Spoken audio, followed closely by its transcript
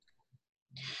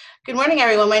Good morning,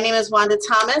 everyone. My name is Wanda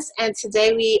Thomas, and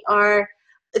today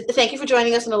thank you for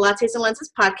joining us on the Lattes and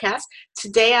Lenses podcast.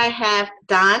 Today I have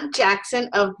Don Jackson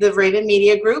of the Raven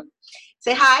Media Group.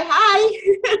 Say hi.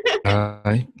 Hi.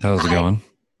 Hi, how's it Hi. going?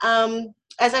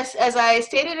 As I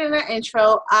stated in our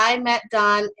intro, I met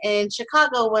Don in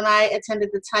Chicago when I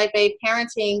attended the Type A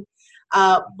Parenting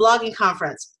blogging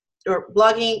conference,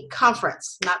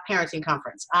 not parenting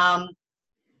conference.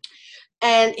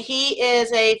 And he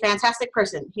is a fantastic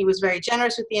person. He was very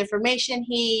generous with the information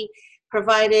he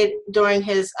provided during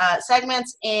his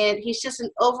segments, and he's just an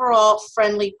overall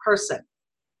friendly person.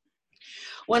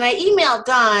 When I emailed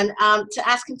Don to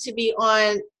ask him to be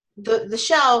on the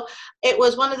show, it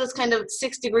was one of those kind of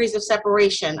 6 degrees of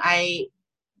separation. I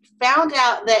found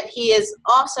out that he is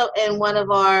also in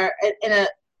in a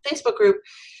Facebook group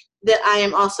that I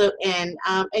am also in,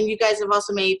 and you guys have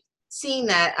also seen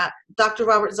that Dr.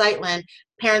 Robert Zeitlin,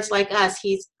 Parents Like Us,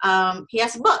 he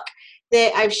has a book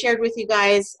that I've shared with you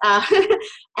guys, and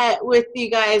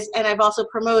I've also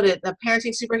promoted, the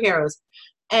Parenting Superheroes.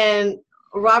 And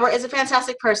Robert is a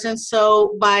fantastic person,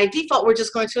 so by default, we're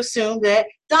just going to assume that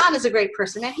Don is a great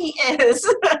person, and he is.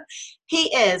 He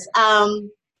is.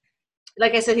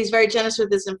 Like I said, he's very generous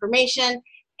with this information,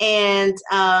 and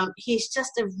he's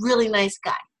just a really nice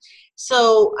guy.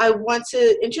 So I want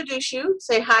to introduce you,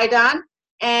 say hi, Don,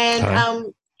 and Hi.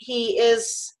 I'm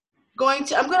going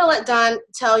to let Don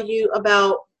tell you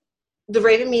about the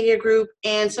Raven Media Group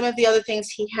and some of the other things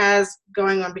he has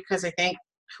going on, because I think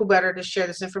who better to share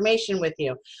this information with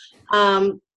you.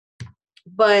 And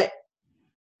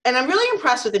I'm really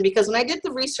impressed with him, because when I did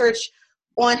the research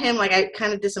on him, like I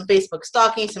kind of did some Facebook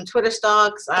stalking, some Twitter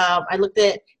stalks. I looked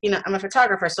at, I'm a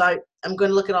photographer, so I'm going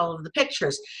to look at all of the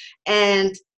pictures.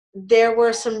 And there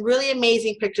were some really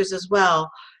amazing pictures as well.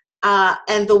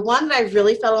 And the one that I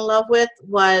really fell in love with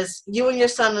was you and your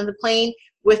son on the plane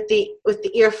with the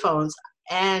earphones.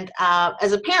 And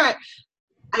as a parent,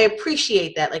 I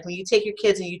appreciate that. Like when you take your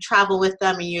kids and you travel with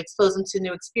them and you expose them to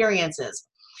new experiences.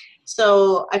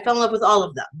 So I fell in love with all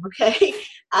of them. Okay.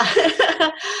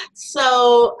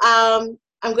 So I'm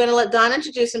going to let Don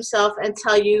introduce himself and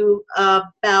tell you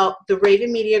about the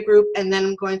Raven Media Group, and then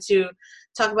I'm going to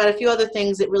talk about a few other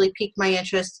things that really piqued my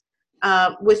interest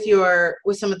with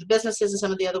some of the businesses and some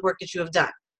of the other work that you have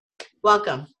done.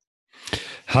 Welcome.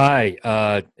 Hi.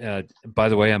 By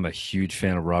the way, I'm a huge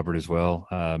fan of Robert as well.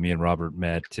 Me and Robert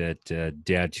met at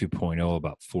Dad 2.0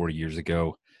 about 40 years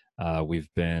ago. We've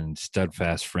been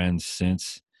steadfast friends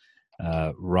since.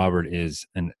 Robert is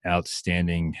an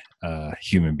outstanding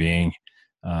human being,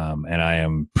 and I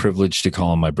am privileged to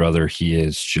call him my brother. He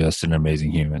is just an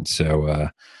amazing human. So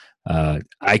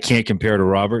I can't compare to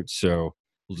Robert, so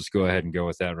we'll just go ahead and go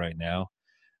with that right now.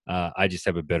 I just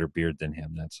have a better beard than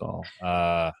him, that's all.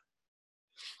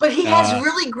 But he has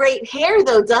really great hair,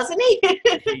 though, doesn't he?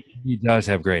 He does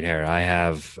have great hair. I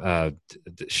have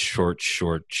short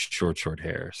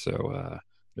hair. So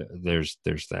there's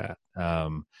that.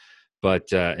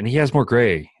 And he has more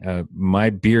gray. My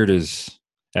beard is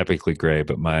epically gray,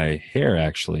 but my hair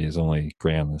actually is only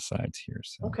gray on the sides here.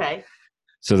 So. Okay.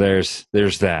 So there's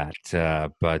that.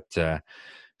 So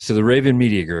the Raven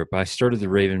Media Group, I started the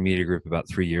Raven Media Group about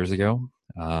 3 years ago.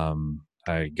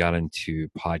 I got into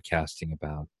podcasting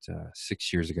about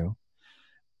 6 years ago.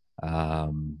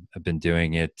 I've been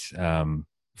doing it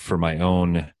for my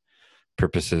own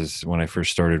purposes. When I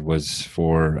first started was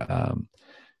so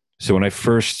when I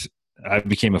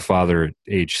became a father at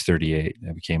age 38.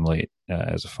 I became late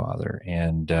as a father,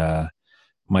 and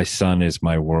my son is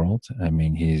my world. I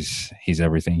mean, he's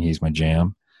everything. He's my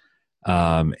jam.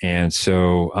 And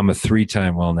so I'm a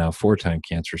 4-time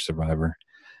cancer survivor.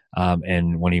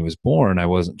 And when he was born, I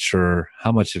wasn't sure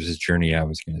how much of his journey I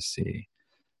was going to see.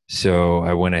 So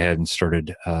I went ahead and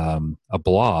started a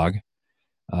blog,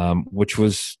 which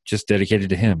was just dedicated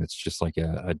to him. It's just like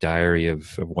a diary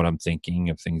of what I'm thinking,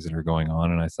 of things that are going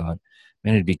on. And I thought,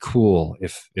 man, it'd be cool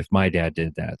if my dad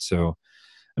did that. So,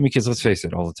 I mean, because let's face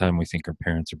it, all the time we think our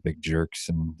parents are big jerks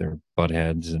and they're butt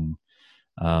heads,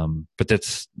 but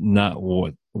that's not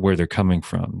where they're coming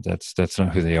from. That's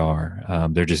not who they are.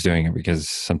 They're just doing it because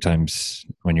sometimes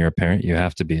when you're a parent, you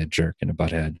have to be a jerk and a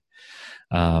butthead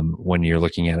when you're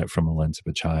looking at it from a lens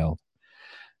of a child.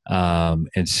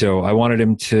 And so I wanted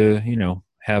him to,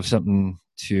 have something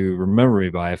to remember me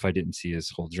by if I didn't see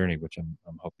his whole journey, which I'm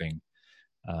hoping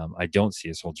I don't see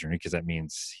his whole journey, because that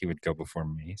means he would go before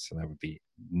me. So that would be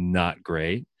not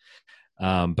great.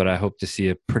 But I hope to see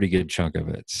a pretty good chunk of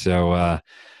it. So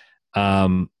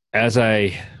as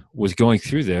I was going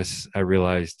through this, I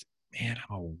realized, man,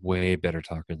 I'm a way better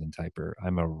talker than typer.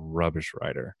 I'm a rubbish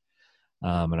writer.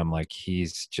 And I'm like,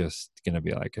 he's just going to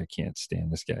be like, I can't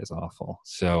stand this guy's awful.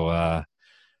 So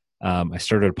I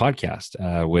started a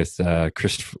podcast with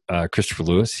Christopher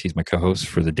Lewis. He's my co-host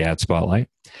for the Dad Spotlight.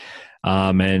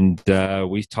 And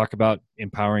we talk about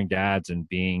empowering dads and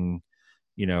being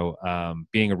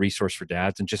being a resource for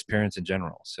dads and just parents in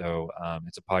general. So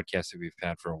it's a podcast that we've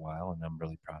had for a while, and I'm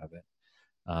really proud of it.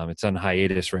 It's on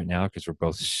hiatus right now because we're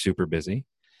both super busy.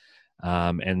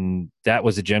 And that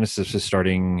was the genesis of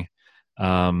starting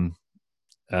the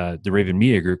Raven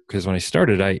Media Group, because when I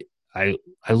started, I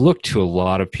looked to a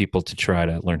lot of people to try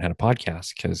to learn how to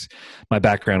podcast because my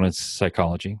background is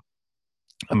psychology.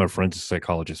 I'm a forensic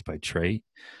psychologist by trade.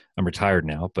 I'm retired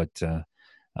now, but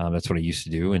that's what I used to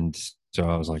do. And so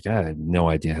I was like, I had no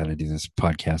idea how to do this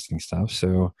podcasting stuff.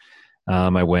 So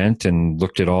I went and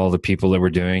looked at all the people that were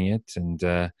doing it, and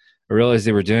I realized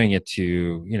they were doing it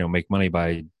to, make money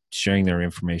by sharing their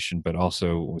information, but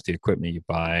also with the equipment you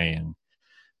buy. And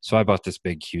so I bought this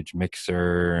big, huge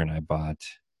mixer, and I bought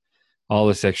all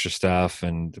this extra stuff.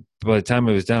 And by the time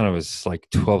it was done, I was like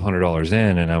 $1,200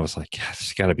 in, and I was like,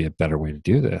 there's got to be a better way to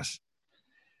do this.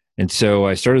 And so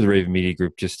I started the Raven Media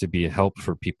Group just to be a help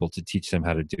for people, to teach them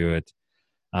how to do it.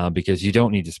 Because you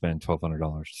don't need to spend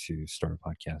 $1,200 to start a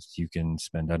podcast. You can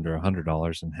spend under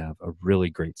 $100 and have a really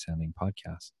great sounding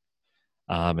podcast.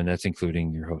 And that's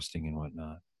including your hosting and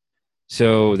whatnot.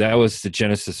 So that was the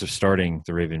genesis of starting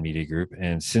the Raven Media Group.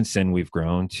 And since then we've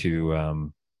grown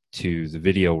to the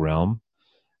video realm.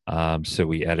 So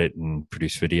we edit and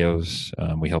produce videos.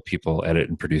 We help people edit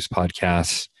and produce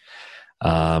podcasts.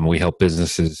 We help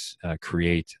businesses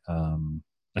create a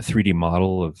 3D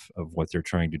model of what they're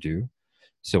trying to do.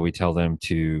 So we tell them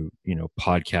to,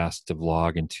 podcast, to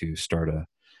vlog, and to start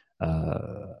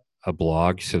a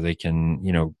blog so they can,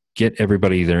 get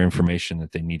everybody their information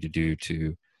that they need to do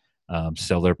to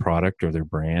sell their product or their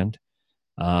brand.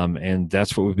 And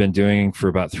that's what we've been doing for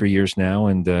about 3 years now.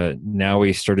 And now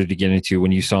we started to get into,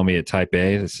 when you saw me at Type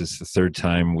A, this is the third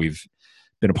time we've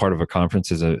been a part of a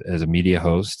conference as a media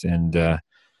host. And it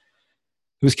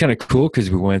was kind of cool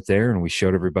because we went there and we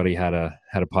showed everybody how to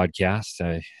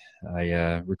podcast.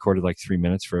 I recorded like 3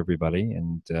 minutes for everybody,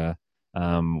 and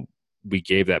we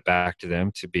gave that back to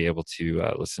them to be able to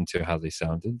listen to how they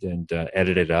sounded, and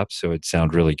edit it up so it'd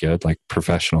sound really good, like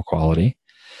professional quality.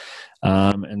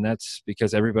 And that's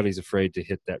because everybody's afraid to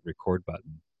hit that record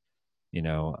button.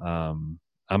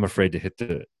 I'm afraid to hit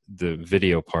the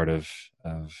video part of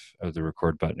the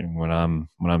record button when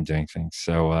I'm doing things.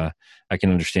 So I can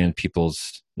understand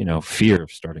people's fear of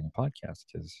starting a podcast,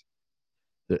 because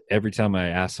every time I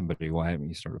ask somebody, why haven't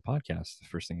you started a podcast, the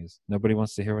first thing is, nobody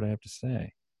wants to hear what I have to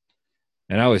say.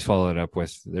 And I always follow it up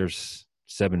with, there's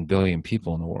 7 billion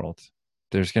people in the world.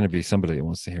 There's going to be somebody that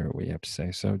wants to hear what you have to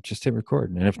say. So just hit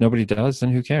record. And if nobody does,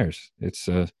 then who cares? It's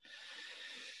a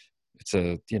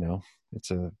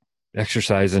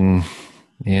exercise in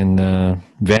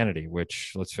vanity,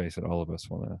 which, let's face it, all of us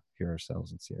want to hear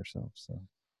ourselves and see ourselves. So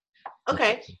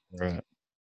okay. Right.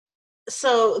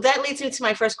 So that leads me to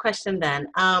my first question then.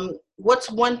 What's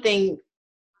one thing,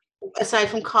 aside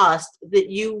from cost, that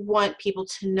you want people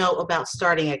to know about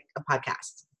starting a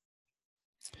podcast?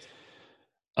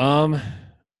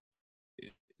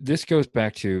 This goes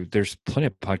back to, there's plenty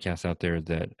of podcasts out there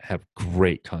that have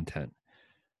great content,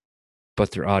 but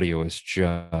their audio is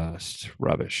just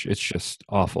rubbish. It's just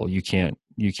awful. You can't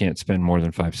spend more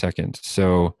than 5 seconds.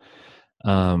 So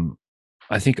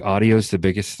I think audio is the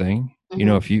biggest thing.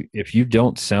 Mm-hmm. If you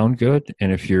don't sound good,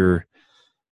 and if your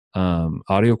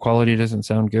audio quality doesn't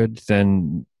sound good,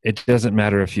 then it doesn't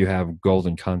matter if you have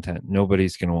golden content.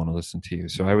 Nobody's going to want to listen to you.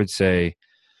 So I would say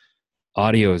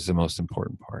audio is the most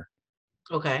important part.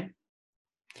 Okay.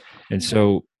 And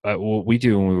so what we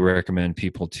do when we recommend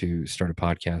people to start a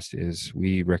podcast is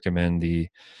we recommend the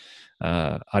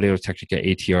Audio-Technica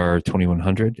ATR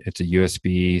 2100. It's a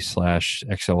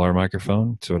USB/XLR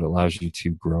microphone, so it allows you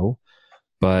to grow.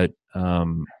 But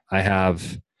I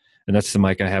have, and that's the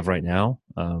mic I have right now,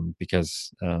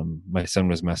 because my son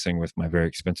was messing with my very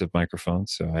expensive microphone,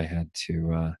 so I had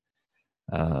to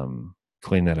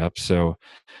clean that up. So,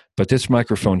 but this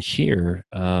microphone here,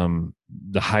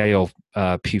 the Heil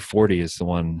P40 is the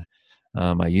one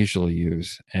I usually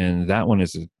use, and that one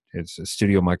it's a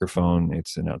studio microphone.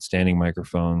 It's an outstanding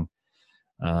microphone.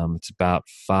 It's about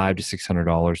 $500 to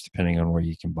 $600 depending on where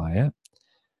you can buy it.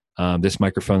 This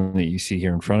microphone that you see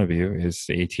here in front of you is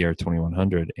the ATR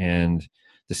 2100, and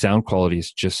the sound quality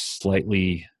is just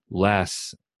slightly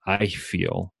less, I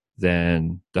feel,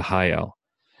 than the Heil.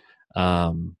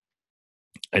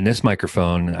 And this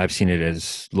microphone, I've seen it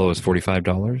as low as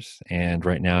 $45, and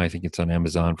right now I think it's on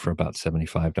Amazon for about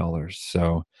 $75.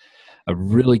 So a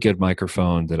really good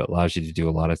microphone that allows you to do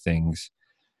a lot of things.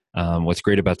 What's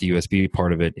great about the USB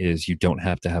part of it is you don't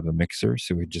have to have a mixer,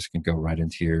 so it just can go right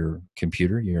into your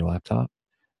computer, your laptop.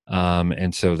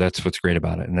 And so that's what's great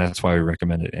about it, and that's why we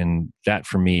recommend it. And that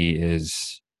for me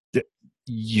is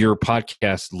your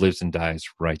podcast lives and dies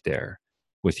right there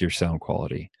with your sound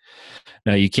quality.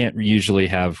 Now, you can't usually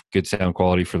have good sound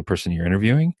quality for the person you're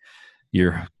interviewing.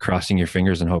 You're crossing your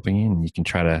fingers and hoping, and you can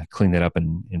try to clean that up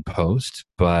in post.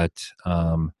 But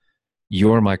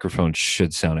your microphone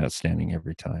should sound outstanding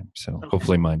every time. So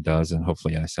hopefully mine does, and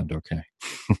hopefully I sound okay.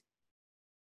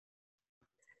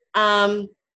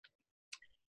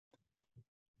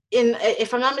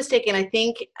 If I'm not mistaken, I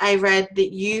think I read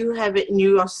that you've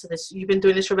been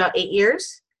doing this for about 8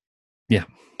 years. Yeah.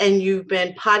 And you've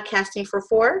been podcasting for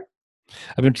 4?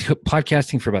 I've been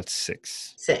podcasting for about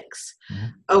 6. 6. Mm-hmm.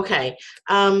 Okay.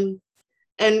 And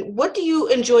what do you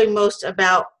enjoy most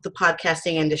about the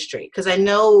podcasting industry? Because I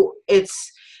know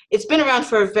it's been around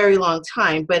for a very long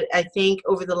time, but I think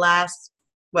over the last,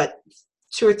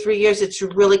 2 or 3 years, it's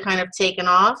really kind of taken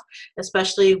off,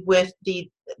 especially with the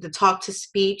talk to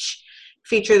speech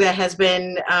feature that has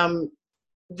been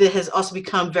that has also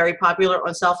become very popular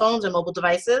on cell phones and mobile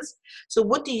devices. So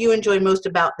what do you enjoy most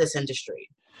about this industry?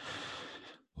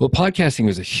 Well, podcasting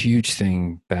was a huge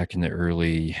thing back in the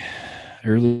early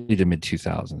to mid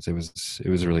 2000s. It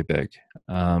was really big,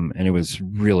 and it was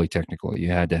really technical.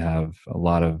 You had to have a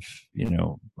lot of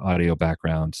audio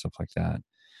background, stuff like that,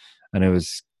 and it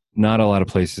was not a lot of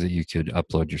places that you could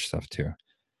upload your stuff to.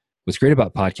 What's great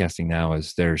about podcasting now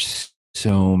is there's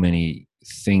so many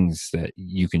things that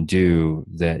you can do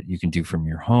from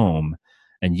your home,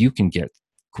 and you can get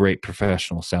great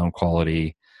professional sound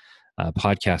quality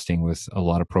podcasting with a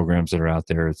lot of programs that are out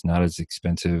there. It's not as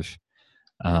expensive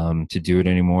to do it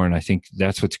anymore, and I think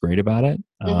that's what's great about it.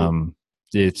 Mm-hmm.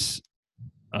 It's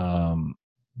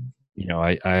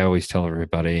I always tell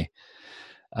everybody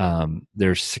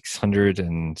there's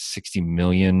 660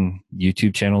 million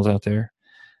YouTube channels out there.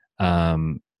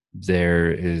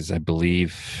 There is, I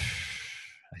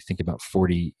think about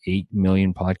 48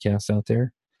 million podcasts out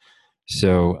there.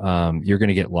 So you're going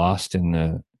to get lost in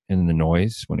the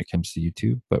noise when it comes to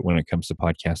YouTube, but when it comes to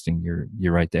podcasting,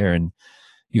 you're right there, and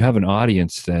you have an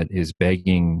audience that is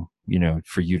begging,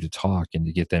 for you to talk and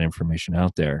to get that information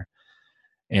out there.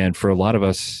 And for a lot of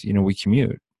us, we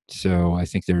commute. So I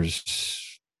think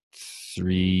there's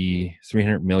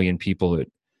 300 million people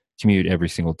that commute every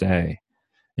single day.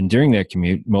 And during that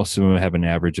commute, most of them have an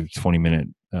average of 20-minute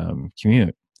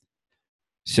commute.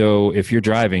 So if you're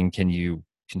driving, can you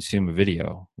consume a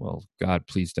video? Well, God,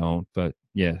 please don't. But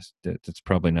yes, that's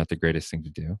probably not the greatest thing to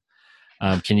do.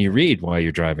 Can you read while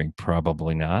you're driving?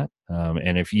 Probably not.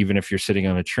 And even if you're sitting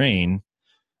on a train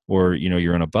or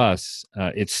you're on a bus,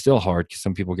 it's still hard because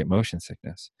some people get motion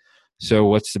sickness. So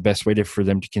what's the best way for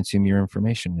them to consume your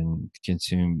information and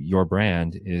consume your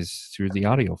brand is through the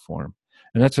audio form.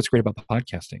 And that's what's great about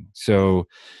podcasting. So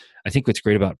I think what's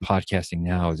great about podcasting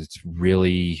now is it's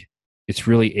really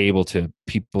able to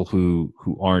people who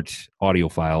aren't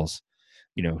audiophiles,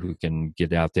 who can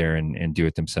get out there and do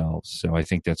it themselves. So I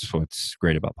think that's what's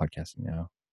great about podcasting now.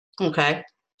 Okay.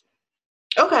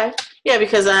 Yeah,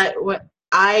 because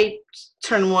I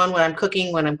turn one when I'm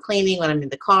cooking, when I'm cleaning, when I'm in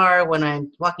the car, when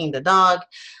I'm walking the dog.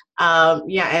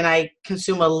 And I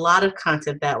consume a lot of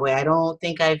content that way. I don't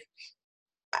think I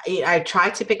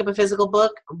tried to pick up a physical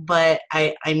book, but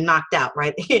I'm knocked out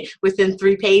right within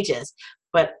 3 pages.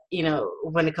 But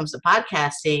when it comes to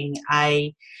podcasting,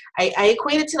 I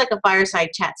equate it to like a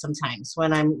fireside chat sometimes.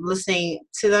 When I'm listening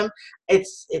to them,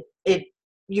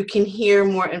 you can hear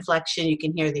more inflection, you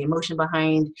can hear the emotion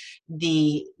behind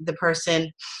the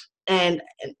person, and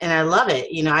I love it.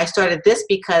 I started this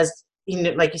because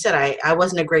like you said, I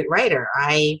wasn't a great writer.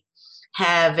 I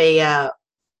have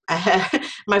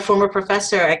my former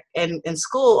professor in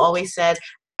school always said,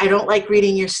 I don't like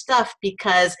reading your stuff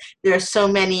because there are so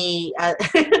many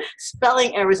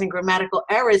spelling errors and grammatical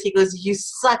errors. He goes, you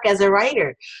suck as a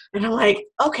writer. And I'm like,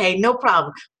 okay, no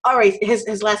problem. All right,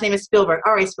 his last name is Spielberg.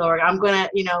 All right, Spielberg, I'm going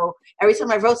to, every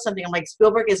time I wrote something, I'm like,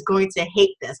 Spielberg is going to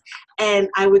hate this. And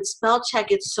I would spell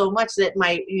check it so much that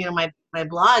my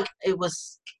blog, it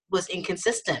was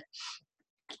inconsistent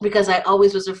because I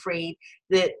always was afraid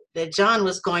that John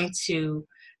was going to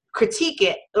critique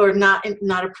it or not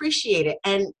appreciate it.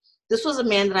 And this was a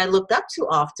man that I looked up to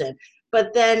often.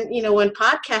 But then, when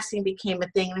podcasting became a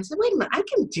thing, and I said, wait a minute, I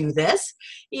can do this,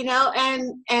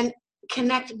 and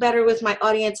connect better with my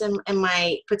audience and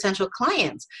my potential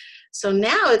clients. So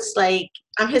now it's like,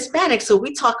 I'm Hispanic, so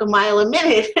we talk a mile a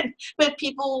minute, but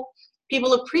people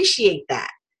appreciate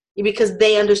that. because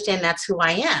they understand that's who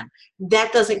I am.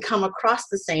 That doesn't come across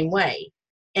the same way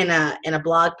in a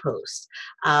blog post.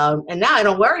 And now I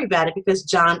don't worry about it because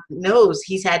John knows,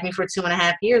 he's had me for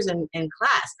 2.5 years in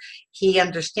class. He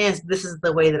understands this is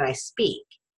the way that I speak.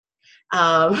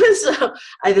 So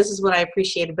this is what I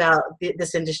appreciate about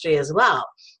this industry as well.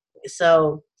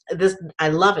 So I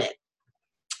love it.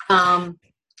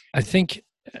 I think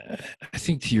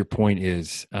to your point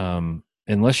is,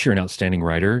 unless you're an outstanding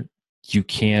writer,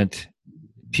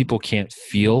 people can't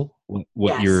feel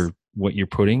what Yes. you're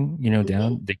putting, Mm-hmm.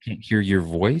 down. They can't hear your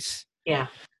voice. Yeah.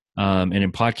 And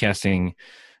in podcasting,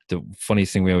 the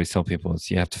funniest thing we always tell people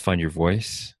is you have to find your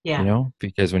voice, Yeah.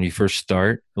 because when you first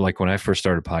start, like when I first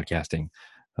started podcasting,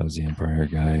 I was the Empire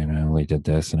guy and I only did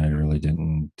this and I really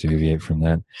didn't deviate from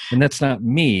that. And that's not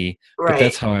me, but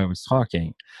that's Right. how I was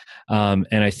talking. And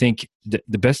I think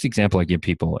the best example I give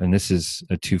people, and this is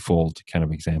a twofold kind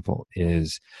of example,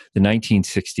 is the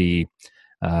 1960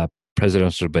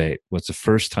 presidential debate was the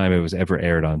first time it was ever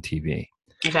aired on TV.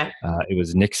 Okay. It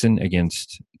was Nixon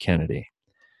against Kennedy.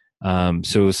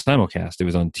 So it was simulcast. It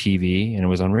was on TV and it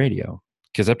was on radio,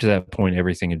 because up to that point,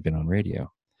 everything had been on radio,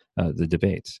 the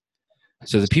debates.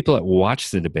 So the people that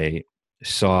watched the debate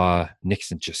saw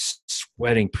Nixon just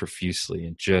sweating profusely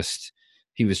and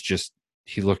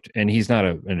he looked, and he's not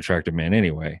an attractive man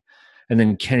anyway. And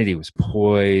then Kennedy was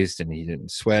poised and he didn't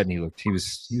sweat and he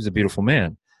was a beautiful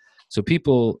man. So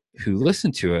people who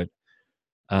listened to it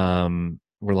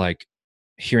were like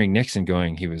hearing Nixon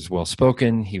going, he was well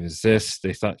spoken, he was this.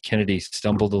 They thought Kennedy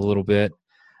stumbled a little bit,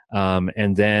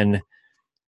 and then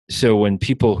so when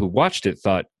people who watched it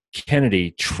thought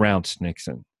Kennedy trounced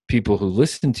Nixon, people who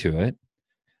listened to it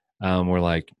were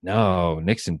like, no,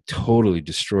 Nixon totally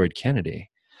destroyed Kennedy.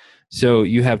 So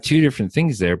you have two different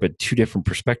things there, but two different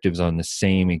perspectives on the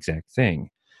same exact thing.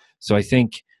 So I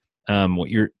think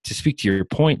to speak to your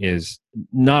point is,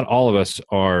 not all of us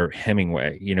are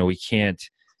Hemingway. We can't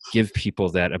give people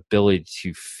that ability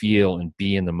to feel and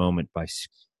be in the moment by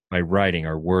writing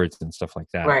our words and stuff like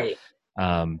that. Right.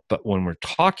 But when we're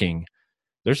talking,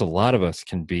 there's a lot of us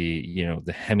can be,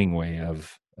 the Hemingway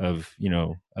of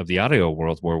the audio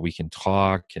world, where we can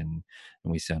talk and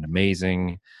we sound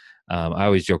amazing. I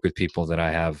always joke with people that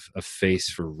I have a face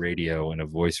for radio and a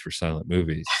voice for silent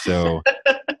movies. So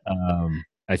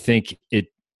I think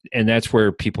and that's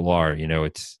where people are,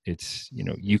 it's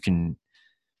you can,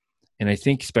 and I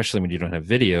think especially when you don't have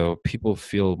video, people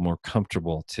feel more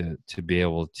comfortable to be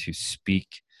able to speak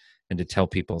and to tell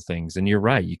people things. And you're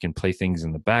right, you can play things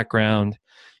in the background.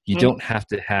 You don't have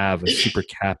to have a super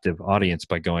captive audience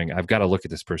by going, I've got to look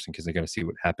at this person because I got to see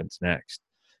what happens next.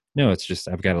 No, it's just,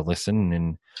 I've got to listen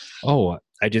and,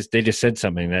 they just said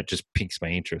something that just piques my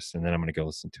interest, and then I'm going to go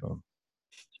listen to them.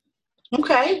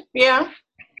 Okay. Yeah.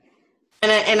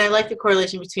 And I like the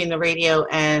correlation between the radio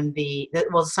and the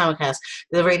simulcast,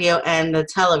 the radio and the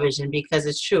television, because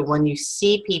it's true. When you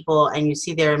see people and you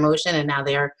see their emotion and now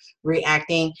they're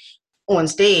reacting on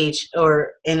stage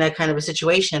or in that kind of a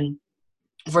situation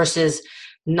versus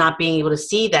not being able to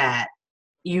see that,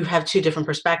 you have two different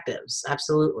perspectives.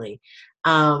 Absolutely.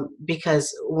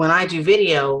 Because when I do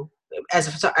video,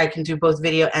 I can do both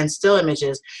video and still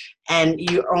images, and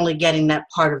you're only getting that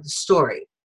part of the story.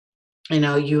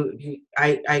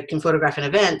 I can photograph an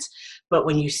event, but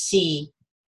when you see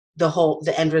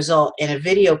the end result in a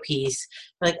video piece,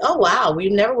 like, oh wow, we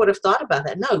never would have thought about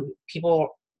that. No,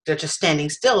 people, they're just standing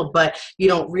still, but you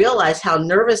don't realize how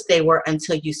nervous they were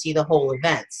until you see the whole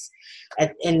events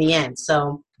in the end.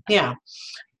 So yeah.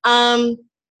 I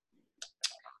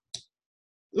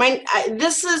want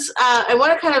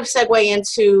to kind of segue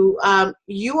into,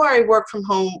 you are a work from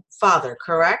home father,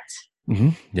 correct? Mm-hmm.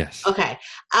 Yes. Okay.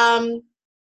 And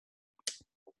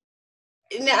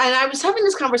I was having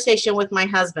this conversation with my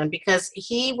husband because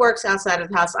he works outside of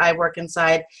the house. I work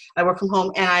inside. I work from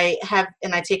home, and I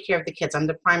take care of the kids. I'm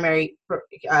the primary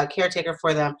caretaker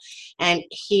for them, and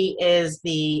he's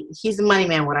the money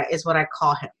man. What I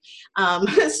call him.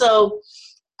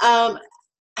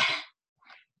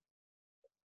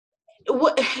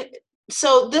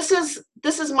 So this is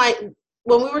my,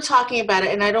 when we were talking about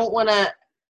it, and I don't want to.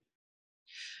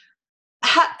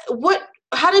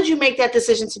 How did you make that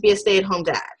decision to be a stay-at-home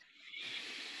dad?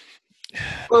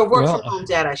 Or work-from-home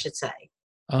dad, I should say.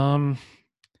 Being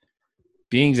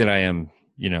that I am,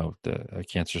 a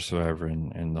cancer survivor,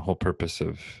 and the whole purpose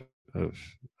of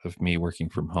me working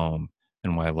from home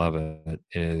and why I love it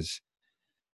is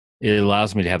it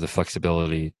allows me to have the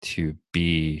flexibility to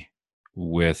be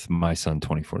with my son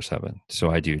 24/7. So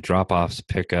I do drop-offs,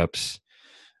 pickups.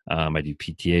 I do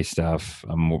PTA stuff.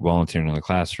 I'm volunteering in the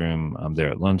classroom. I'm there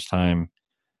at lunchtime.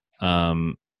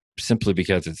 simply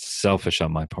because it's selfish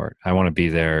on my part. I want to be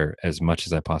there as much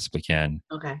as I possibly can.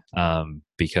 Okay.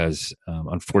 Because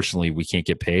unfortunately we can't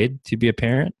get paid to be a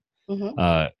parent.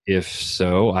 Mm-hmm. If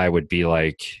so, I would be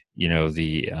like,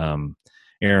 the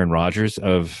Aaron Rodgers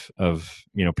of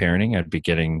parenting. I'd be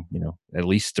getting at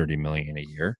least 30 million a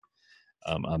year.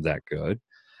 I'm that good.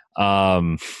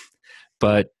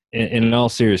 But in all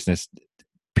seriousness,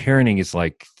 parenting is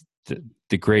like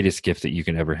the greatest gift that you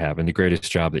can ever have and the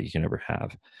greatest job that you can ever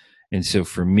have. And so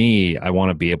for me, I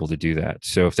want to be able to do that.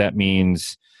 So if that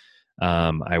means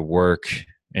I work,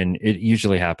 and it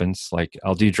usually happens, like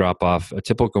I'll do drop off. A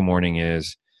typical morning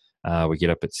is we get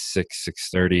up at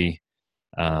 6:30.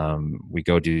 We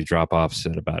go do drop offs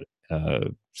at about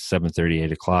 7:30,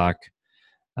 8 o'clock.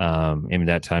 In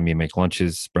that time, you make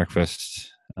lunches,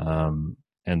 breakfast. And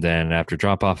then after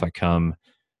drop off,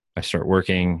 I start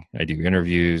working, I do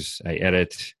interviews, I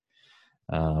edit.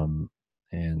 And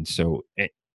so,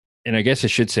 and I guess I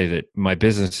should say that my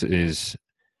business is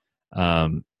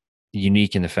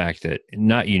unique in the fact that,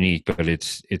 not unique, but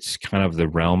it's kind of the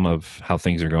realm of how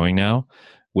things are going now,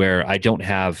 where I don't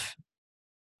have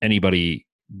anybody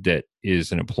that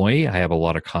is an employee. I have a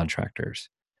lot of contractors.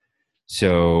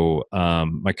 So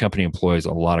my company employs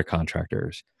a lot of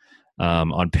contractors.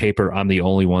 On paper, I'm the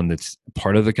only one that's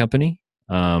part of the company.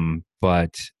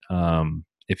 But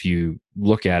if you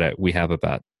look at it, we have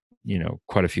about,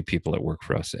 quite a few people that work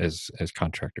for us as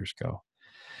contractors go.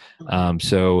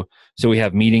 So we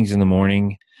have meetings in the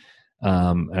morning,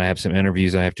 and I have some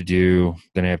interviews I have to do.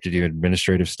 Then I have to do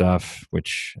administrative stuff,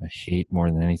 which I hate more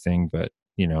than anything, but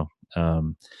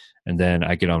and then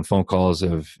I get on phone calls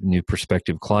of new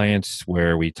prospective clients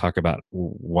where we talk about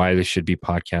why they should be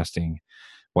podcasting,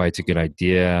 why it's a good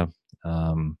idea,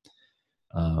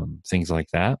 things like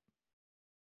that.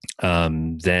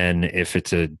 Then if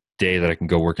it's a day that I can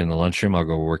go work in the lunchroom, I'll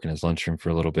go work in his lunchroom for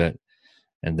a little bit.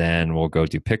 And then we'll go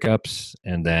do pickups.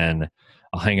 And then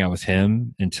I'll hang out with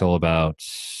him until about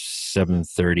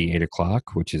 7:30, 8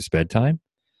 o'clock, which is bedtime.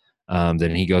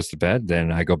 Then he goes to bed.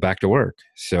 Then I go back to work.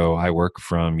 So I work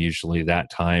from usually that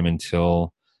time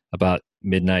until about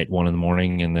midnight, 1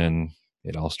 a.m. And then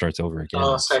it all starts over again.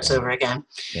 Oh, it starts over again.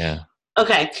 Yeah.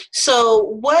 Okay.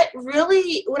 So what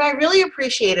I really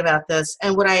appreciate about this,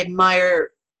 and what I admire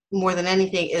more than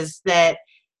anything, is that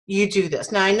you do this.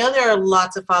 Now, I know there are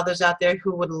lots of fathers out there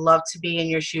who would love to be in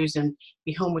your shoes and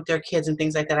be home with their kids and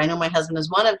things like that. I know my husband is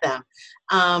one of them.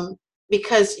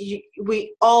 Because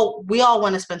we all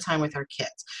want to spend time with our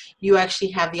kids. You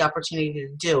actually have the opportunity to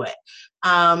do it.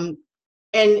 And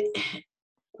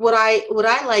what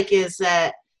I like is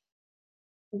that,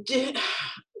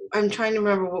 I'm trying to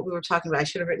remember what we were talking about. I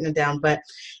should have written it down, but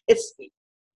it's,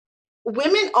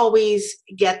 women always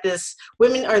get this.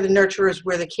 Women are the nurturers,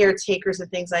 we're the caretakers and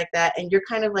things like that. And you're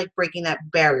kind of like breaking that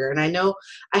barrier. And I know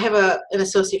I have an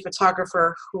associate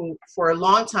photographer who for a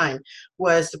long time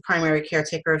was the primary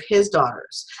caretaker of his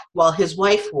daughters while his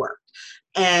wife worked.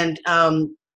 And I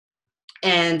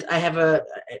have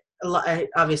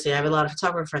obviously I have a lot of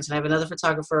photographer friends, and I have another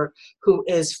photographer who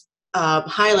is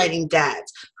highlighting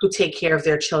dads who take care of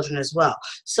their children as well.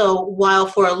 So while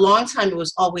for a long time it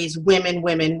was always women who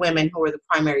were the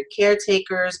primary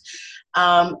caretakers,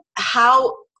 I'm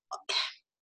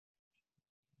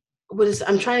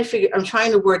trying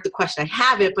to word the question. I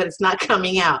have it, but it's not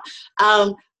coming out.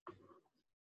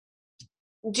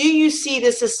 Do you see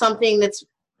this as something that's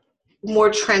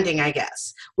more trending, I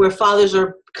guess, where fathers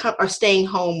are staying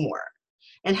home more?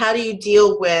 And how do you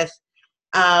deal with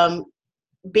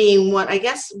being one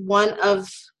of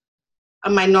a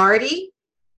minority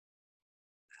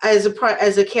as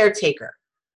a caretaker?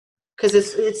 Because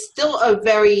it's still a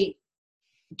very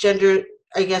gender,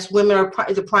 I guess women are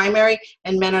the primary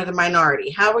and men are the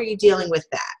minority. How are you dealing with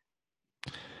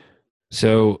that?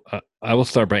 So I will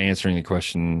start by answering the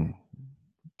question,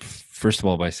 first of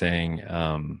all, by saying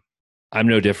I'm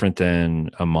no different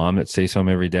than a mom that stays home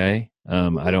every day.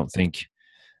 I don't think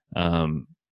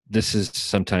this is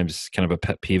sometimes kind of a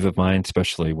pet peeve of mine,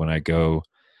 especially when I go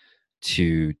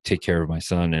to take care of my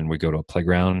son and we go to a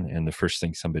playground. And the first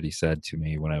thing somebody said to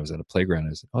me when I was at a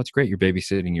playground is, "Oh, it's great, you're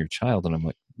babysitting your child." And I'm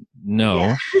like, no,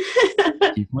 yeah.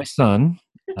 He's my son.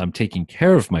 I'm taking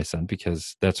care of my son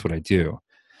because that's what I do.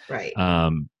 Right.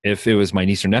 If it was my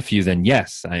niece or nephew, then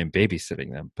yes, I am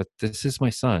babysitting them, but this is my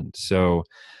son. So,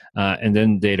 and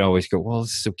then they'd always go, "Well,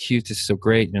 this is so cute. This is so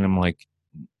great." And I'm like,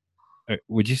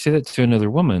 would you say that to another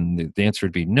woman? The answer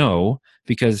would be no,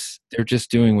 because they're just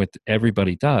doing what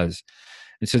everybody does.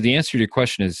 And so the answer to your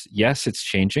question is yes, it's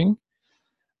changing.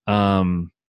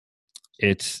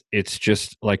 It's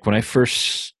just like when I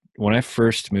first when I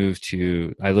first moved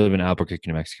to, I live in Albuquerque,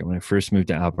 New Mexico. When I first moved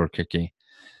to Albuquerque,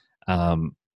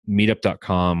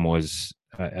 meetup.com was,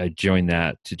 I joined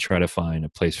that to try to find a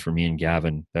place for me and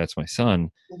Gavin, that's my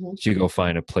son, Mm-hmm. to go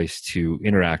find a place to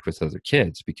interact with other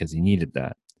kids because he needed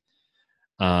that.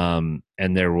 And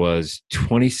there was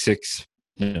 28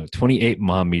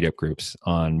 mom meetup groups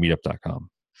on meetup.com,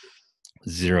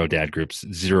 0 dad groups,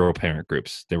 0 parent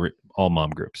groups. They were all mom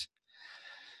groups.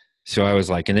 So I was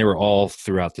like, and they were all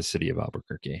throughout the city of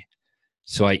Albuquerque.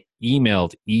 So I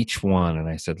emailed each one and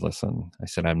I said, listen, I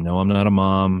said, I'm not a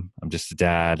mom. I'm just a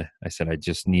dad. I said, I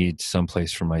just need some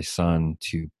place for my son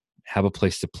to have a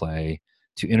place to play,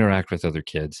 to interact with other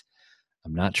kids.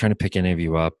 I'm not trying to pick any of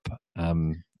you up.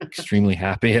 I'm extremely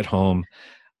happy at home.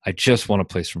 I just want a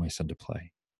place for my son to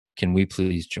play. Can we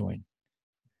please join?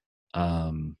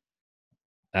 Out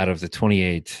of the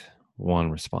 28,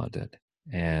 one responded.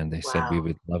 And they said, we Wow.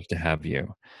 would love to have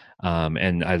you.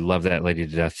 And I love that lady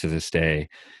to death to this day.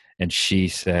 And she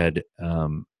said,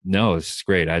 no, this is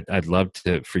great. I'd love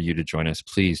for you to join us.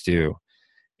 Please do.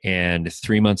 And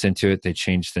 3 months into it, they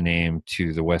changed the name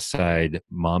to the West Side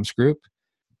Moms Group,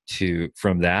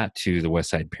 from that to the West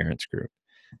Side Parents Group.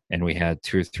 And we had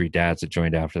 2 or 3 dads that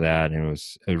joined after that. And it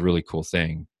was a really cool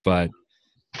thing. But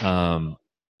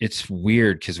it's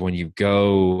weird because when you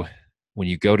go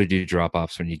to do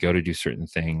drop-offs, when you go to do certain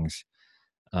things,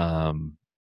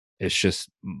 it's just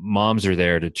moms are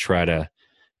there to try to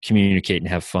communicate and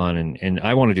have fun. And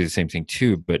I want to do the same thing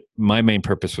too, but my main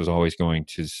purpose was always going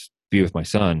to be with my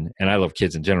son. And I love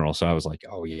kids in general. So I was like,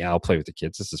 oh yeah, I'll play with the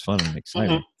kids. This is fun and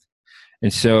exciting. Mm-hmm.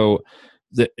 And so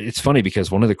it's funny because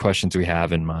one of the questions we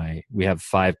have we have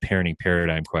 5 parenting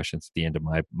paradigm questions at the end of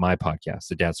my podcast,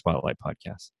 the Dad Spotlight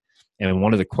podcast. And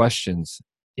one of the questions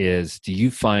is, do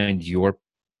you find your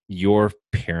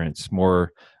parents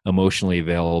more emotionally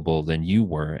available than you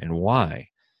were, and why?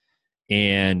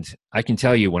 And I can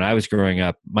tell you, when I was growing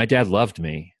up, my dad loved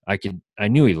me. I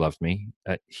knew he loved me.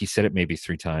 He said it maybe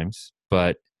 3 times,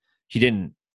 but he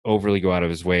didn't overly go out of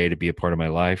his way to be a part of my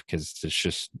life because it's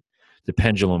just the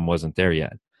pendulum wasn't there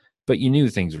yet. But you knew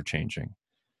things were changing.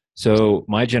 So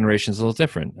my generation's a little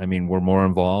different. I mean, we're more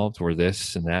involved, we're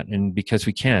this and that, and because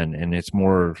we can, and it's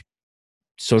more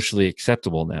socially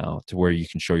acceptable now to where you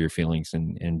can show your feelings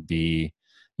and be,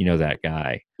 that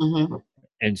guy. Mm-hmm.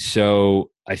 And so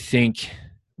I think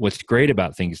what's great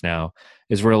about things now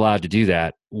is we're allowed to do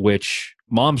that, which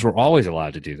moms were always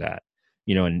allowed to do that,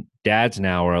 and dads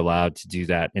now are allowed to do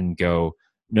that and go,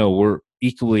 no, we're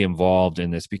equally involved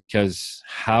in this, because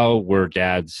how were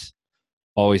dads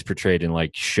always portrayed in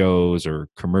like shows or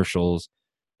commercials?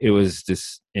 It was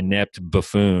this inept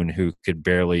buffoon who could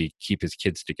barely keep his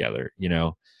kids together,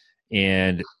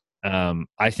 and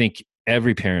I think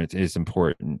every parent is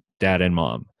important, dad and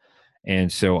mom.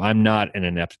 And so I'm not an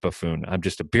inept buffoon. I'm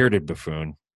just a bearded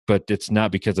buffoon, but it's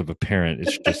not because of a parent.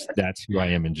 It's just that's who I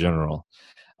am in general.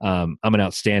 I'm an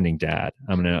outstanding dad.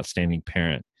 I'm an outstanding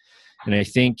parent. And I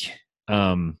think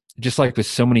just like with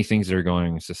so many things that are going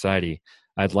on in society,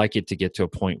 I'd like it to get to a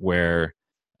point where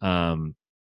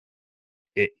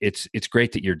it's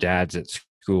great that your dad's at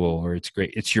school, or it's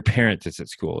great it's your parent that's at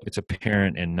school. It's a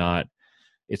parent and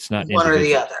it's not one or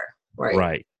the other.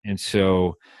 Right. And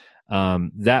so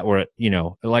that were,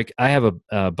 like I have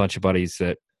a bunch of buddies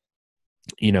that,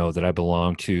 that I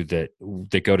belong to that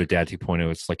go to Dad 2.0.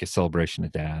 It's like a celebration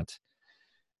of dads.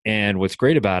 And what's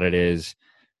great about it is,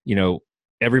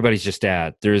 everybody's just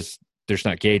dad. There's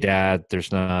not gay dad.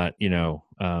 There's not,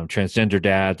 transgender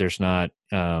dad. There's not,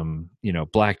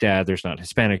 black dad. There's not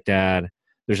Hispanic dad.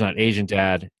 There's not Asian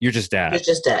dad. You're just dad. You're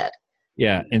just dad.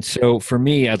 Yeah. And so for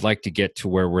me, I'd like to get to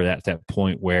where we're at that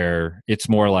point where it's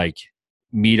more like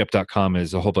meetup.com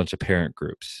is a whole bunch of parent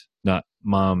groups, not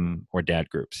mom or dad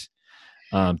groups.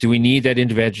 Do we need that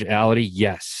individuality?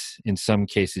 Yes. In some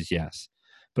cases, yes.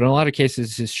 But in a lot of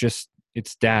cases,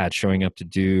 it's dad showing up to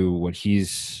do what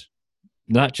he's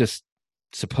not just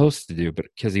supposed to do, but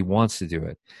because he wants to do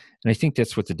it. And I think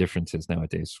that's what the difference is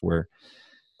nowadays, where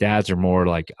dads are more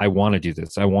like, I want to do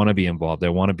this. I want to be involved. I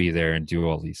want to be there and do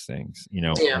all these things.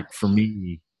 Like for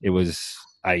me, it was,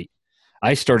 I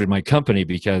started my company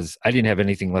because I didn't have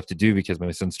anything left to do because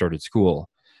my son started school.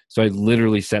 So I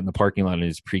literally sat in the parking lot in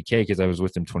his pre-K because I was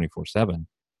with him 24/7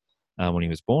 when he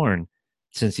was born,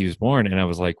 since he was born. And I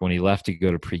was like, when he left to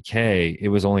go to pre-K, it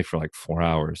was only for like 4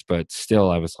 hours, but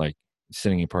still I was like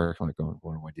sitting in the parking lot going,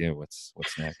 what do I do? What's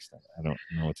next? I don't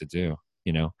know what to do,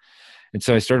 And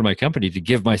so I started my company to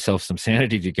give myself some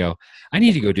sanity to go, I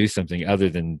need to go do something other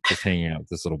than just hanging out with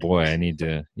this little boy. I need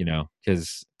to,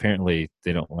 because apparently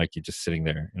they don't like you just sitting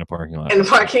there in a parking lot. In the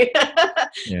parking.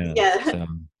 Yeah.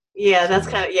 Yeah. So, that's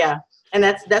kind of, yeah. And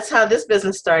that's how this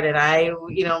business started.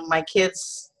 My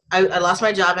kids, I lost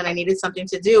my job and I needed something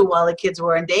to do while the kids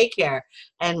were in daycare.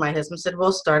 And my husband said,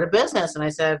 well, start a business. And I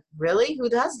said, really? Who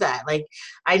does that? Like,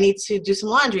 I need to do some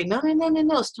laundry. No, no, no, no,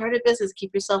 no. Start a business.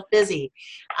 Keep yourself busy.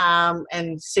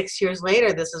 And 6 years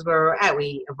later, this is where we're at.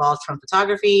 We evolved from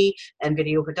photography and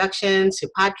video production to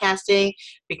podcasting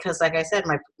because, like I said,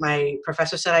 my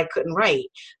professor said I couldn't write.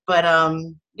 But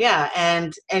yeah,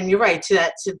 and you're right,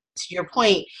 to your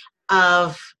point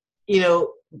of,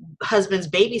 husband's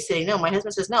babysitting. No, my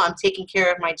husband says, no, I'm taking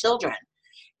care of my children.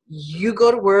 You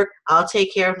go to work, I'll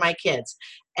take care of my kids.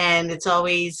 And it's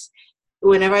always,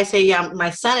 whenever I say, yeah, my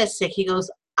son is sick, he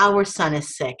goes, our son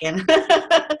is sick. And,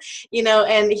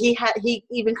 and he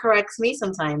even corrects me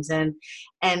sometimes. But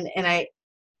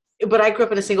I grew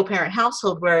up in a single parent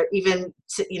household where even,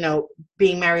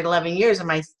 being married 11 years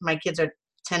and my kids are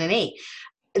 10 and 8,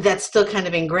 that's still kind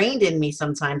of ingrained in me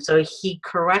sometimes. So he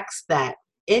corrects that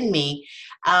in me.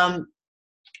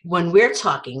 When we're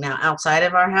talking now outside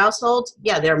of our household,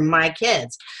 yeah, they're my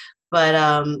kids.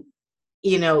 But,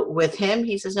 with him,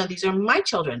 he says, no, these are my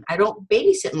children. I don't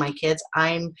babysit my kids.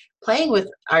 I'm playing with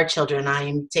our children.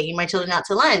 I'm taking my children out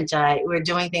to lunch. We're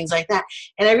doing things like that.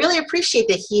 And I really appreciate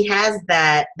that he has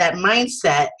that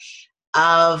mindset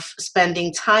of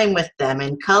spending time with them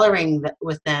and coloring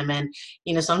with them. And,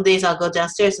 some days I'll go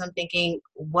downstairs and I'm thinking,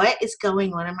 what is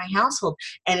going on in my household?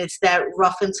 And it's that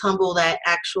rough and tumble, that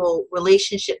actual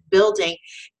relationship building,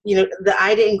 that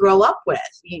I didn't grow up with,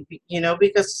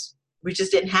 because we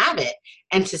just didn't have it.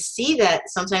 And to see that,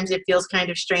 sometimes it feels kind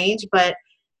of strange, but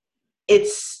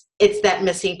it's that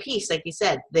missing piece, like you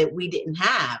said, that we didn't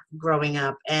have growing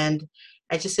up. And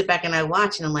I just sit back and I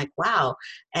watch and I'm like, wow.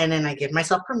 And then I give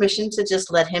myself permission to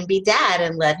just let him be dad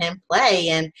and let him play.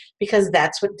 And because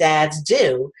that's what dads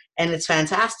do. And it's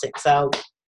fantastic. So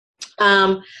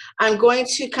I'm going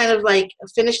to kind of like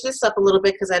finish this up a little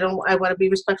bit because I want to be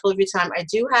respectful of your time. I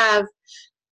do have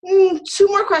 2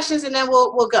 more questions and then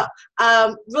we'll go.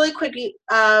 Really quickly,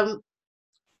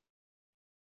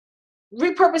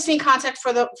 repurposing content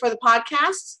for the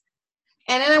podcast.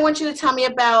 And then I want you to tell me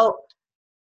about,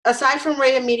 aside from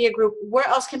Raven Media Group, where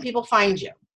else can people find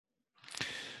you?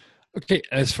 Okay,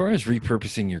 as far as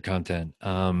repurposing your content,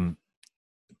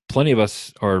 plenty of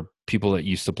us are people that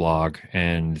used to blog,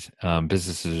 and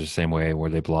businesses are the same way,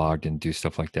 where they blogged and do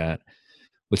stuff like that.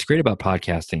 What's great about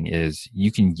podcasting is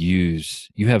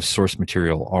you have source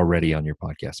material already on your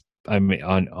podcast,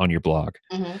 on your blog.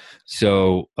 Mm-hmm.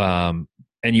 So, and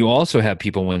you also have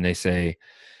people when they say,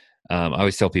 I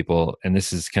always tell people, and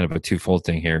this is kind of a twofold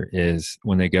thing here, is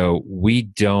when they go,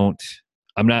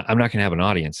 I'm not going to have an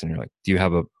audience. And you're like, do you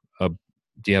have a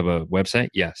website?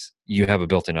 Yes. You have a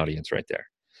built-in audience right there.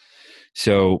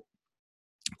 So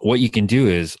what you can do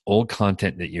is old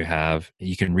content that you have,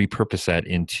 you can repurpose that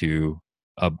into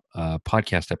a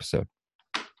podcast episode.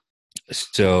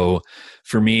 So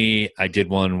for me, I did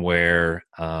one where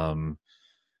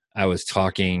I was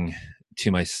talking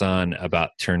to my son about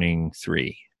turning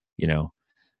 3.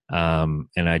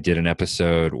 And I did an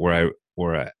episode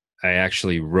where I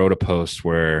actually wrote a post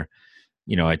where,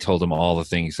 I told him all the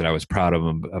things that I was proud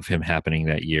of him happening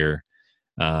that year.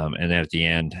 And then at the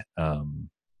end,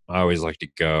 I always like to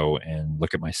go and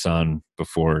look at my son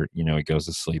before, he goes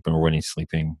to sleep, or when he's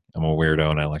sleeping. I'm a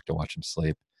weirdo and I like to watch him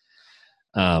sleep.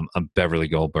 I'm Beverly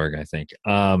Goldberg, I think.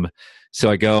 So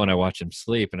I go and I watch him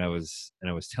sleep, and I was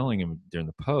telling him during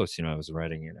the post, I was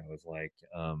writing it. I was like,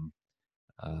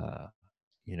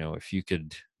 if you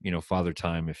could, Father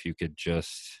Time, if you could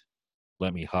just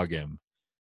let me hug him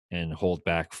and hold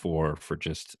back for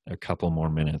just a couple more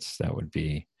minutes, that would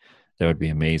be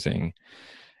amazing.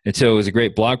 And so it was a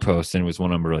great blog post, and it was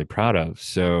one I'm really proud of.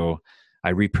 So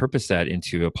I repurposed that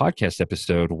into a podcast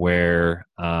episode where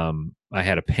I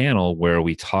had a panel where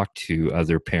we talked to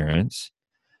other parents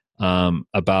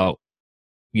about,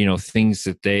 things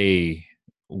that they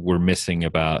were missing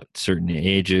about certain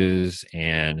ages,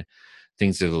 and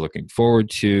things that they're looking forward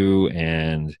to,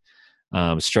 and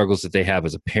struggles that they have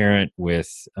as a parent with.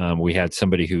 We had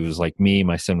somebody who was like me.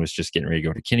 My son was just getting ready to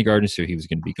go to kindergarten, so he was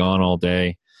going to be gone all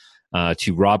day.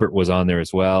 Robert was on there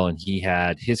as well, and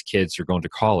his kids are going to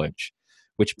college,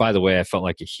 which, by the way, I felt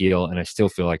like a heel, and I still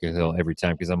feel like a heel every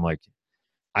time, because I'm like,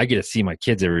 I get to see my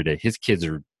kids every day. His kids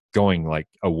are going like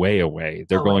away.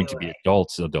 They're going to be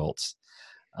adults.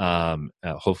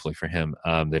 Hopefully for him,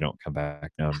 they don't come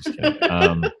back. No, I'm just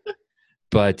kidding.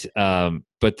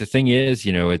 But the thing is,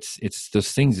 it's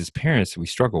those things as parents that we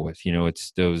struggle with.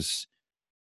 It's those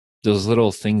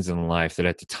little things in life that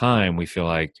at the time we feel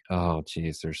like, oh,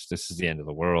 geez, this is the end of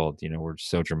the world. We're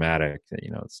so dramatic that,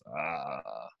 it's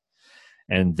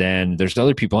And then there's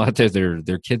other people out there,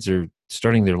 their kids are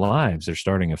starting their lives, they're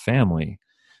starting a family,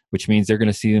 which means they're going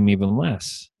to see them even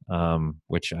less,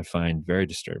 which I find very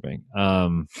disturbing.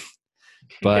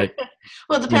 But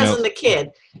Well, it depends on the kid.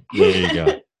 there you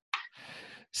go.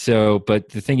 So, but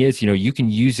the thing is, you can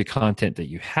use the content that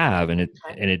you have, and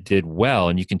it did well,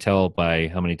 and you can tell by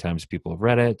how many times people have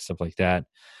read it, stuff like that.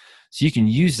 So you can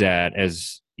use that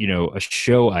as, a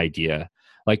show idea.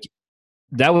 Like,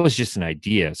 that was just an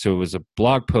idea. So it was a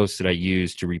blog post that I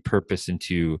used to repurpose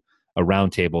into a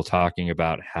roundtable talking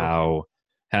about how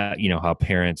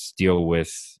parents deal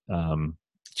with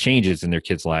changes in their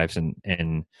kids' lives,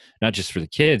 and not just for the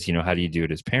kids. How do you do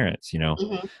it as parents?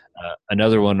 Mm-hmm.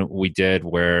 Another one we did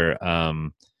where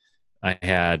I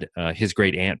had his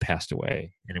great aunt passed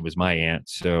away, and it was my aunt.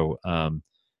 So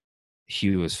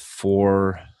he was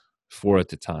four at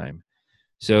the time.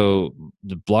 So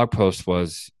the blog post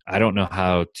was, I don't know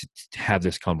how to have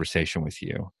this conversation with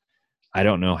you. I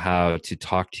don't know how to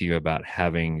talk to you about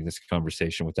having this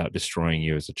conversation without destroying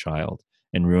you as a child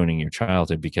and ruining your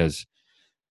childhood, because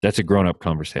that's a grown-up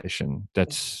conversation.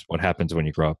 That's what happens when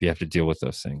you grow up. You have to deal with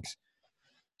those things.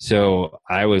 So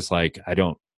I was like, I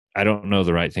don't know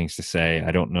the right things to say.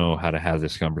 I don't know how to have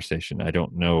this conversation. I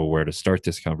don't know where to start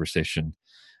this conversation.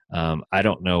 I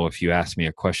don't know, if you ask me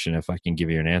a question, if I can give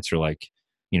you an answer like,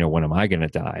 when am I going to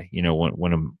die?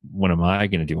 When am I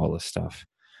going to do all this stuff?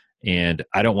 And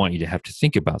I don't want you to have to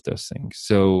think about those things.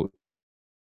 So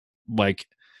I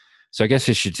guess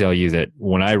I should tell you that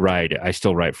when I write, I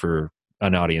still write for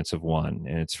an audience of one,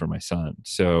 and it's for my son.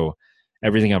 So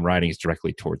everything I'm writing is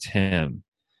directly towards him.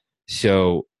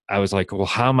 So I was like, well,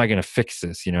 how am I going to fix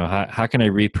this? How can I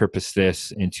repurpose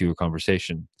this into a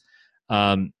conversation?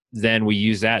 Then we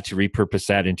use that to repurpose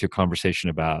that into a conversation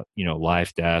about,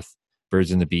 life, death,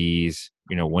 birds and the bees.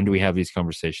 When do we have these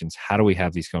conversations? How do we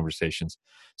have these conversations?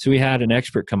 So we had an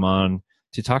expert come on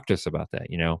to talk to us about that,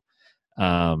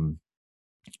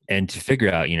 and to figure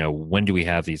out, when do we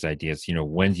have these ideas?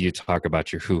 When do you talk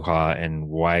about your hoo-ha, and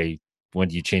why? When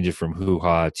do you change it from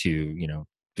hoo-ha to,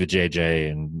 vajayjay,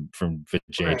 and from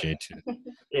vajayjay to,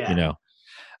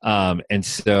 Yeah. And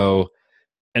so,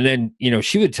 and then,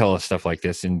 she would tell us stuff like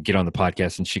this and get on the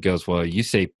podcast, and she goes, well, you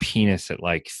say penis at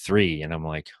like 3. And I'm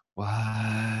like,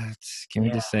 what? Can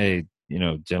we just say,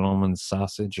 gentleman's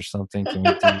sausage or something? Can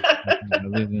we do something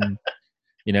other than,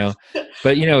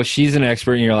 but she's an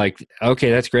expert, and you're like, okay,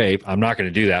 that's great. I'm not going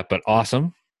to do that, but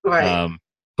awesome. Right.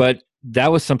 But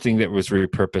that was something that was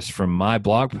repurposed from my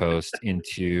blog post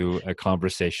into a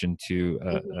conversation to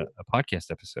a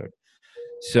podcast episode.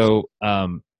 So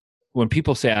when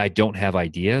people say I don't have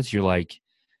ideas, you're like,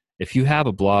 if you have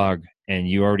a blog and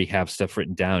you already have stuff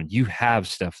written down, you have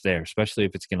stuff there, especially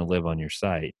if it's going to live on your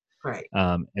site. Right.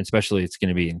 And especially it's going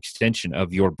to be an extension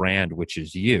of your brand, which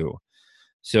is you.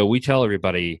 So we tell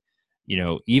everybody,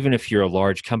 even if you're a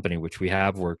large company, which we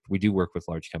do work with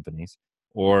large companies,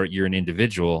 or you're an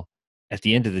individual, at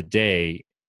the end of the day,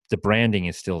 the branding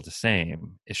is still the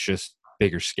same. It's just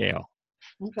bigger scale.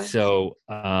 Okay. So,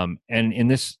 and in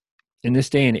this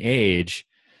day and age,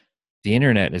 the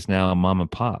internet is now mom and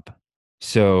pop.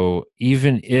 So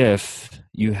even if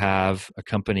you have a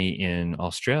company in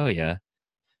Australia,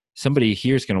 somebody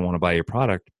here is going to want to buy your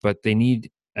product, but they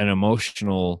need an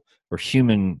emotional or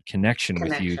human connection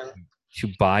with you to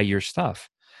buy your stuff.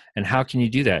 And how can you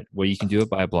do that? Well, you can do it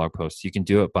by a blog post. You can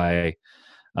do it by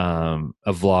a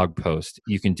vlog post.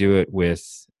 You can do it with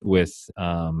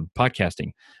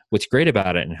podcasting. What's great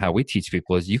about it and how we teach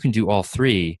people is you can do all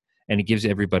three, and it gives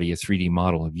everybody a 3D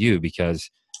model of you, because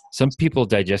some people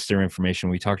digest their information.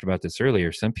 We talked about this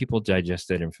earlier. Some people digest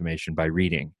that information by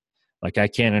reading. Like, I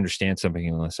can't understand something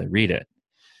unless I read it.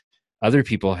 Other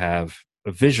people have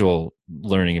a visual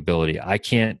learning ability. I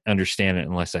can't understand it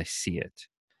unless I see it.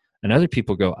 And other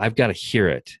people go, I've got to hear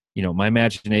it. My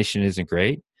imagination isn't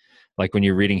great. Like when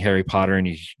you're reading Harry Potter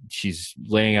and she's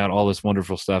laying out all this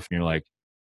wonderful stuff, and you're like,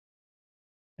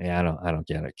 yeah, I don't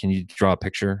get it. Can you draw a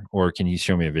picture, or can you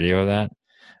show me a video of that?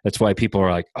 That's why people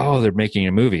are like, oh, they're making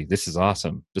a movie. This is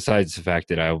awesome. Besides the fact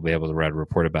that I will be able to write a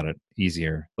report about it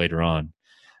easier later on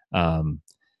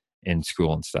in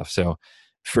school and stuff. So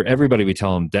for everybody, we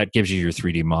tell them that gives you your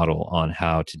 3D model on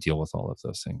how to deal with all of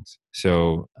those things.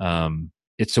 So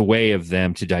it's a way of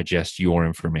them to digest your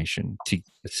information, to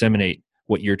disseminate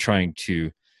what you're trying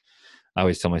to. I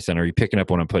always tell my son, are you picking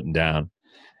up what I'm putting down?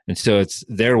 And so it's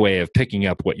their way of picking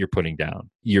up what you're putting down,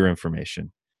 your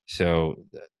information. So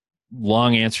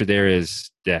long answer there is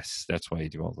yes, that's why you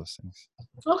do all those things.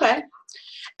 Okay.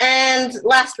 And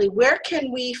lastly, where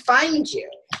can we find you?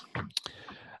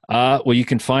 Well, you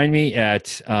can find me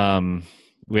at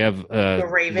We have The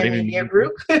Raven Media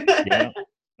Group. Yeah.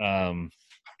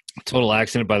 Total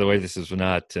accident, by the way. This is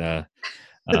not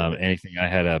anything. I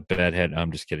had a bad head.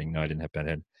 I'm just kidding. No, I didn't have bad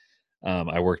head.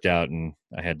 I worked out and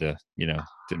I had to,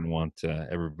 didn't want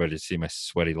everybody to see my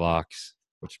sweaty locks,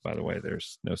 which, by the way,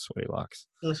 there's no sweaty locks.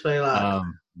 No sweaty locks.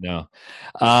 No.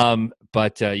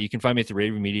 But you can find me at the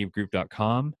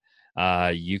ravenmediagroup.com.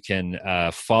 You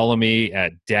can follow me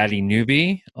at Daddy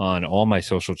Newbie on all my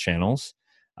social channels.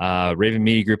 Raven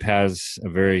Media Group has a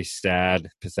very sad,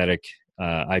 pathetic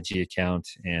IG account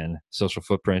and social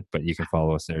footprint, but you can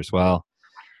follow us there as well.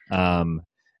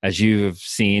 As you have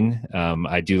seen,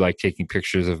 I do like taking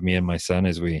pictures of me and my son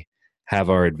as we have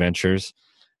our adventures.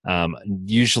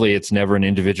 Usually it's never an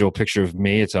individual picture of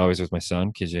me. It's always with my son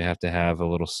because you have to have a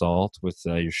little salt with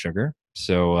your sugar.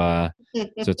 So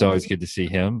it's always good to see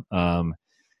him. But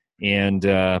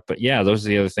yeah, those are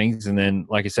the other things. And then,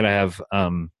 like I said, I have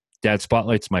Dad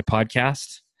Spotlight's my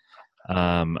podcast.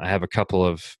 I have a couple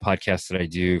of podcasts that I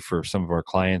do for some of our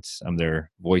clients. I'm their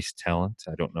voice talent.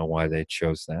 I don't know why they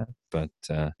chose that, but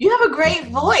you have a great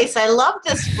voice. I love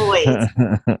this voice.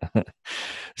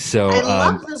 So I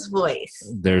love this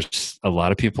voice. There's a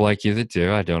lot of people like you that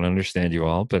do. I don't understand you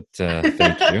all, but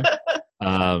thank you.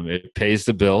 It pays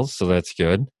the bills, so that's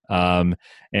good.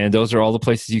 And those are all the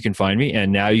places you can find me.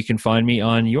 And now you can find me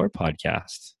on your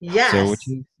podcast. Yes. So, which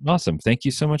is awesome. Thank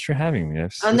you so much for having me.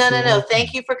 No.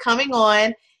 Thank you for coming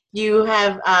on. You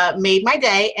have made my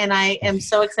day, and I am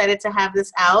so excited to have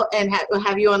this out and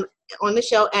have you on the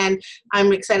show. And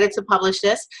I'm excited to publish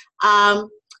this.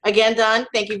 Again, Don,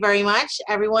 thank you very much.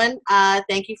 Everyone,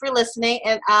 thank you for listening,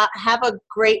 and have a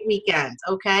great weekend,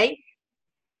 okay?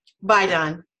 Bye,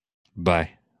 Don. Bye.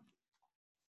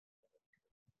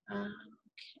 Okay,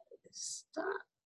 stop.